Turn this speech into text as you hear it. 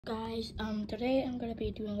Guys, today I'm gonna be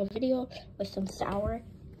doing a video with some sour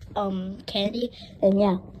candy, and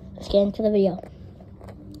yeah, let's get into the video.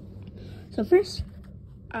 So first,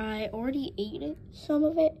 I already ate some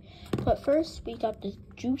of it, but first we got this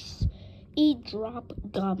Juicy Drop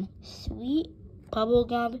Gum, sweet bubble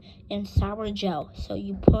gum and sour gel. So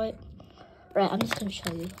you put, right, I'm just gonna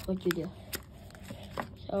show you what you do.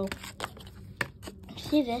 So,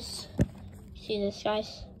 see this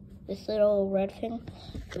guys? This little red thing.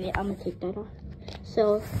 Wait, I'm gonna take that off.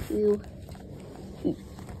 So you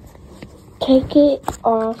take it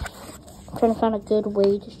off. I'm trying to find a good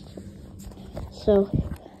way. So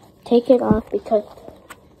take it off because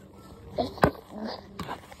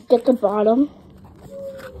get the bottom.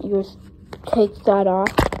 You just take that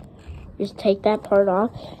off. Just take that part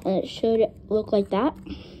off, and it should look like that.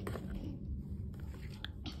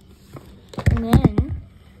 And then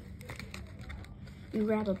you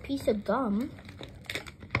grab a piece of gum.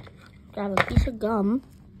 You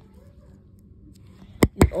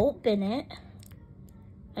open it.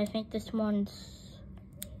 I think this one's,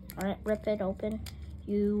 all right, rip it open.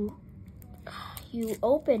 You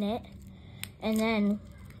open it, and then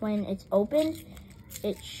when it's open,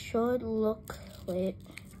 it should look like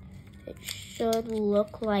this. It should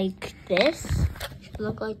look like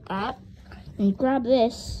that. And you grab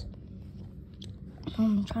this.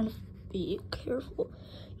 I'm trying to be careful.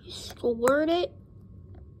 You squirt it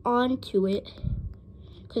onto it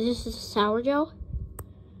because this is sour gel.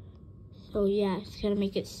 So yeah, it's gonna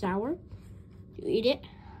make it sour. You eat it.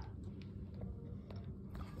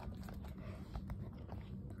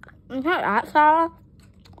 It's not that sour.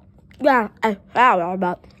 Yeah, it's sour,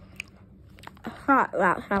 but it's not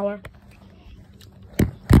that sour.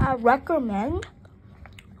 I recommend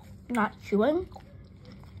not chewing.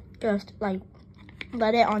 Just like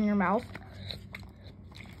let it on your mouth.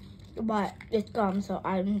 But it's gum, so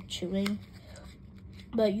I'm chewing.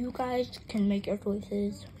 But you guys can make your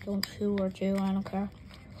choices. Don't chew or chew, I don't care.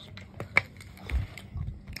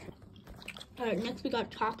 Alright, next we got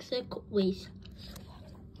Toxic Waste.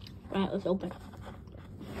 Alright, let's open.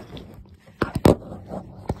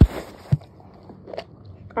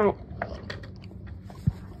 Alright.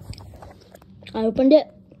 I opened it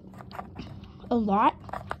a lot.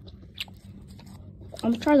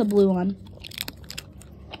 I'm gonna try the blue one.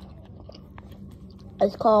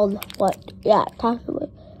 It's called what? Yeah, Toxic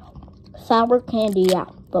Sour Candy, yeah.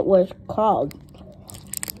 But what it's called,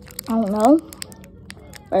 I don't know.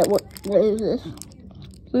 Right, what is this?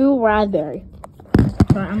 Blue raspberry.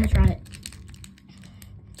 Alright, I'm gonna try it.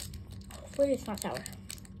 Hopefully it's not sour.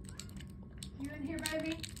 You in here,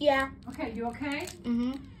 baby? Yeah. Okay, you okay?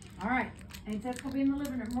 Mm-hmm. All right. And that's gonna be in the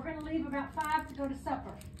living room. We're gonna leave about 5 to go to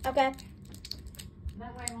supper. Okay.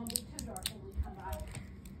 That way it won't be too dark when we come by.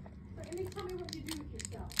 So, at least tell me what you do with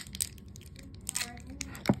yourself.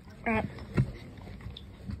 Alright.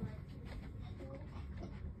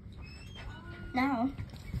 Now,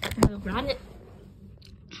 I'm gonna grab it,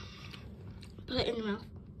 put it in your mouth.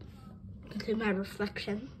 You can see my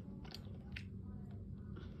reflection.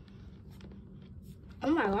 Oh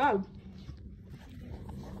my god.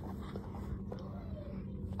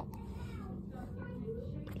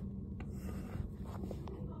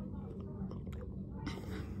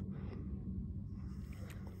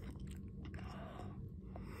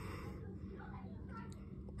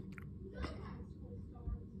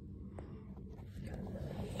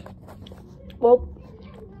 Well,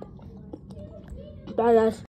 bye guys.